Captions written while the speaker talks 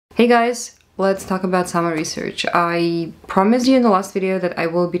Hey guys, let's talk about summer research. I promised you in the last video that I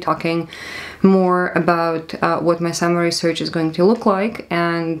will be talking more about what my summer research is going to look like,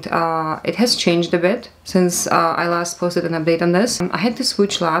 and it has changed a bit since I last posted an update on this. I had to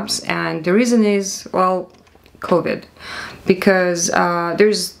switch labs, and the reason is, well, COVID. Because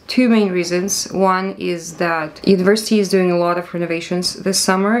there's two main reasons. One is that university is doing a lot of renovations this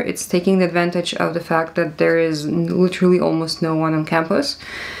summer. It's taking advantage of the fact that there is literally almost no one on campus.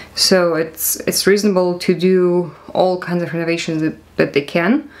 So it's reasonable to do all kinds of renovations that they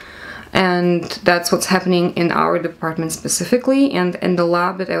can. And that's what's happening in our department specifically, and in the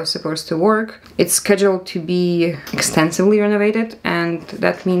lab that I was supposed to work, it's scheduled to be extensively renovated, and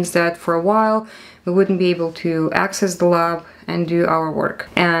that means that for a while we wouldn't be able to access the lab and do our work.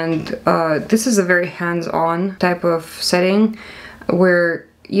 And this is a very hands-on type of setting where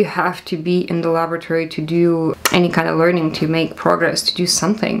you have to be in the laboratory to do any kind of learning, to make progress, to do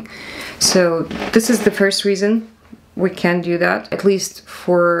something. So this is the first reason we can't do that, at least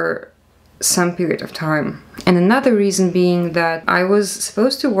for some period of time. And another reason being that I was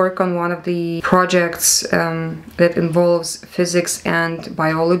supposed to work on one of the projects that involves physics and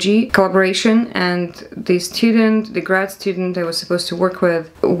biology collaboration, and the grad student I was supposed to work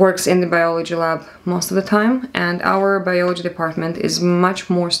with works in the biology lab most of the time, and our biology department is much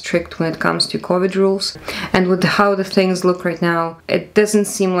more strict when it comes to COVID rules. And with how the things look right now, it doesn't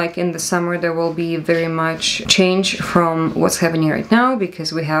seem like in the summer there will be very much change from what's happening right now,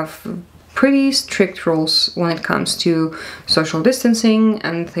 because we have pretty strict rules when it comes to social distancing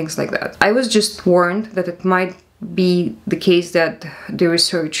and things like that. I was just warned that it might be the case that the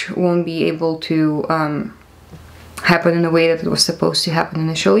research won't be able to happen in the way that it was supposed to happen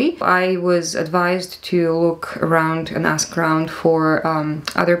initially. I was advised to look around and ask around for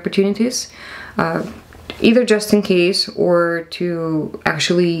other opportunities, either just in case or to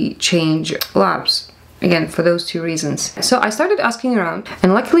actually change labs. Again, for those two reasons. So I started asking around,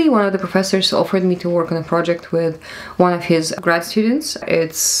 and luckily one of the professors offered me to work on a project with one of his grad students.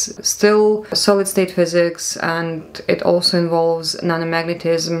 It's still solid-state physics, and it also involves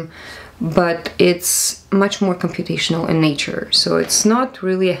nanomagnetism, but it's much more computational in nature. So it's not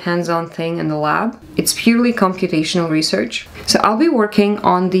really a hands-on thing in the lab. It's purely computational research. So I'll be working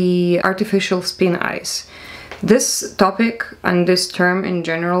on the artificial spin ice. This topic and this term in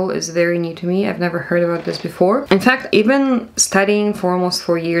general is very new to me. I've never heard about this before. In fact, even studying for almost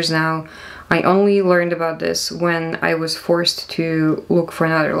 4 years now, I only learned about this when I was forced to look for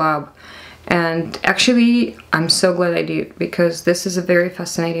another lab. And actually, I'm so glad I did, because this is a very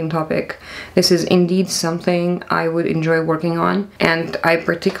fascinating topic. This is indeed something I would enjoy working on, and I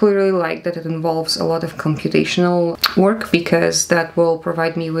particularly like that it involves a lot of computational work, because that will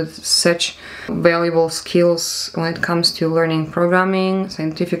provide me with such valuable skills when it comes to learning programming,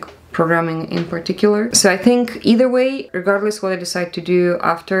 scientific programming in particular. So I think either way, regardless what I decide to do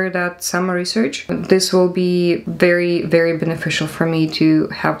after that summer research, this will be very, very beneficial for me to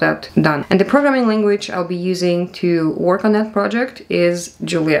have that done. And the programming language I'll be using to work on that project is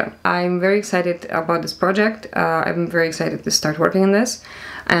Julia. I'm very excited about this project. I'm very excited to start working on this.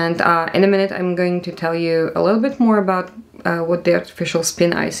 And in a minute, I'm going to tell you a little bit more about what the artificial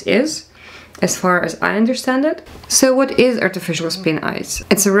spin ice is, as far as I understand it. So what is artificial spin ice?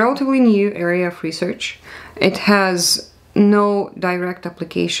 It's a relatively new area of research. It has no direct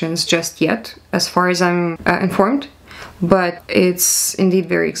applications just yet, as far as I'm informed, but it's indeed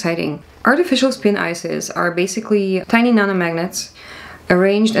very exciting. Artificial spin ices are basically tiny nanomagnets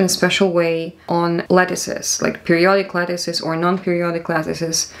arranged in a special way on lattices, like periodic lattices or non-periodic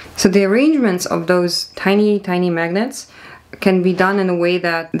lattices. So the arrangements of those tiny, tiny magnets can be done in a way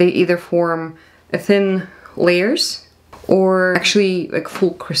that they either form thin layers or actually like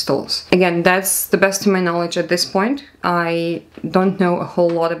full crystals. Again, that's the best to my knowledge at this point. I don't know a whole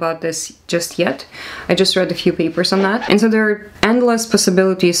lot about this just yet. I just read a few papers on that. And so there are endless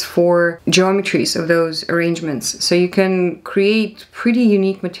possibilities for geometries of those arrangements. So you can create pretty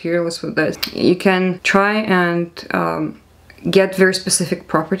unique materials with this. You can try and get very specific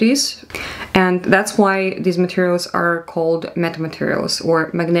properties, and that's why these materials are called metamaterials or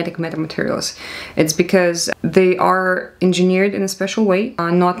magnetic metamaterials. It's because they are engineered in a special way,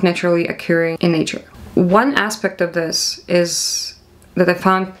 not naturally occurring in nature. One aspect of this is that I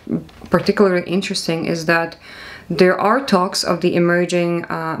found particularly interesting is that there are talks of the emerging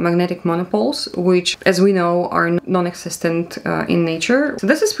magnetic monopoles, which, as we know, are non-existent in nature. So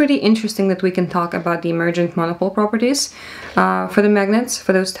this is pretty interesting that we can talk about the emergent monopole properties for the magnets,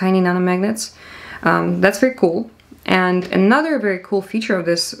 for those tiny nanomagnets. That's very cool. And another very cool feature of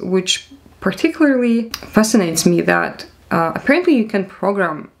this, which particularly fascinates me, that apparently you can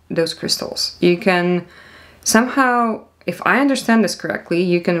program those crystals. You can somehow, if I understand this correctly,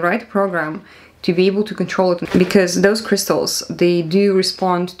 you can write a program to be able to control it, because those crystals, they do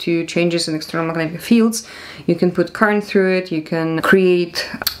respond to changes in external magnetic fields. You can put current through it, you can create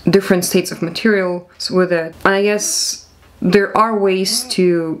different states of material with it. And I guess there are ways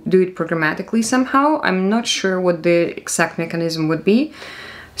to do it programmatically somehow. I'm not sure what the exact mechanism would be.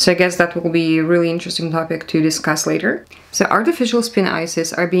 So I guess that will be a really interesting topic to discuss later. So artificial spin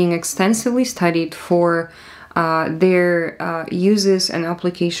ices are being extensively studied for their uses and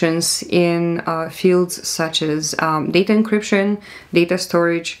applications in fields such as data encryption, data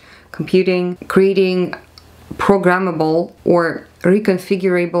storage, computing, creating programmable or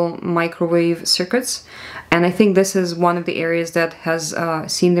reconfigurable microwave circuits. And I think this is one of the areas that has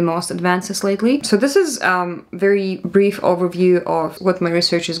seen the most advances lately. So this is very brief overview of what my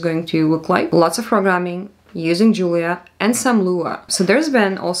research is going to look like. Lots of programming, using Julia and some Lua. So there's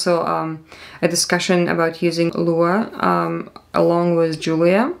been also a discussion about using Lua along with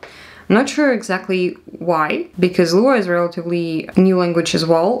Julia. I'm not sure exactly why, because Lua is a relatively new language as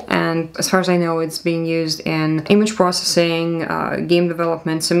well, and as far as I know, it's being used in image processing, game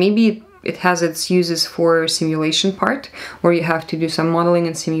development, so maybe it has its uses for simulation part, where you have to do some modeling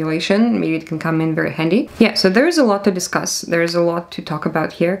and simulation. Maybe it can come in very handy. Yeah, so there is a lot to discuss. There is a lot to talk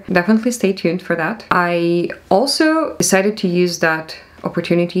about here. Definitely stay tuned for that. I also decided to use that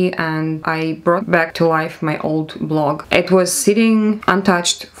opportunity and I brought back to life my old blog. It was sitting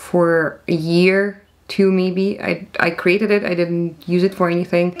untouched for a year, two maybe. I created it, I didn't use it for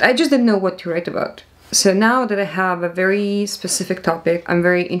anything. I just didn't know what to write about. So now that I have a very specific topic, I'm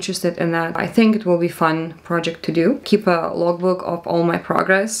very interested in that. I think it will be a fun project to do. Keep a logbook of all my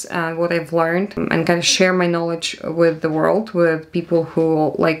progress and what I've learned and kind of share my knowledge with the world, with people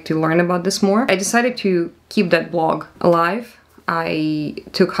who like to learn about this more. I decided to keep that blog alive. I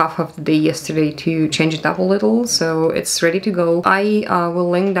took half of the day yesterday to change it up a little, so it's ready to go. I will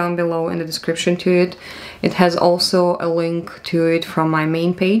link down below in the description to it. It has also a link to it from my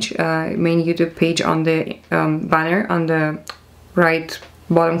main page, main YouTube page on the banner on the right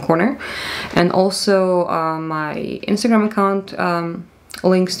bottom corner. And also my Instagram account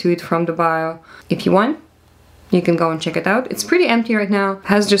links to it from the bio. If you want, you can go and check it out. It's pretty empty right now. It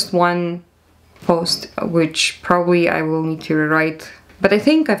has just one post, which probably I will need to rewrite, but I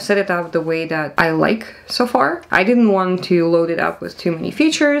think I've set it up the way that I like so far. I didn't want to load it up with too many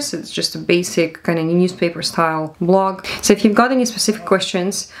features. It's just a basic kind of newspaper style blog. So if you've got any specific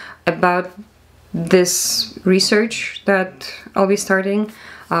questions about this research that I'll be starting,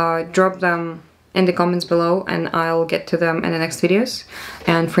 drop them in the comments below and I'll get to them in the next videos.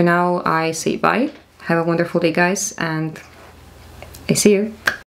 And for now, I say bye. Have a wonderful day, guys, and I see you.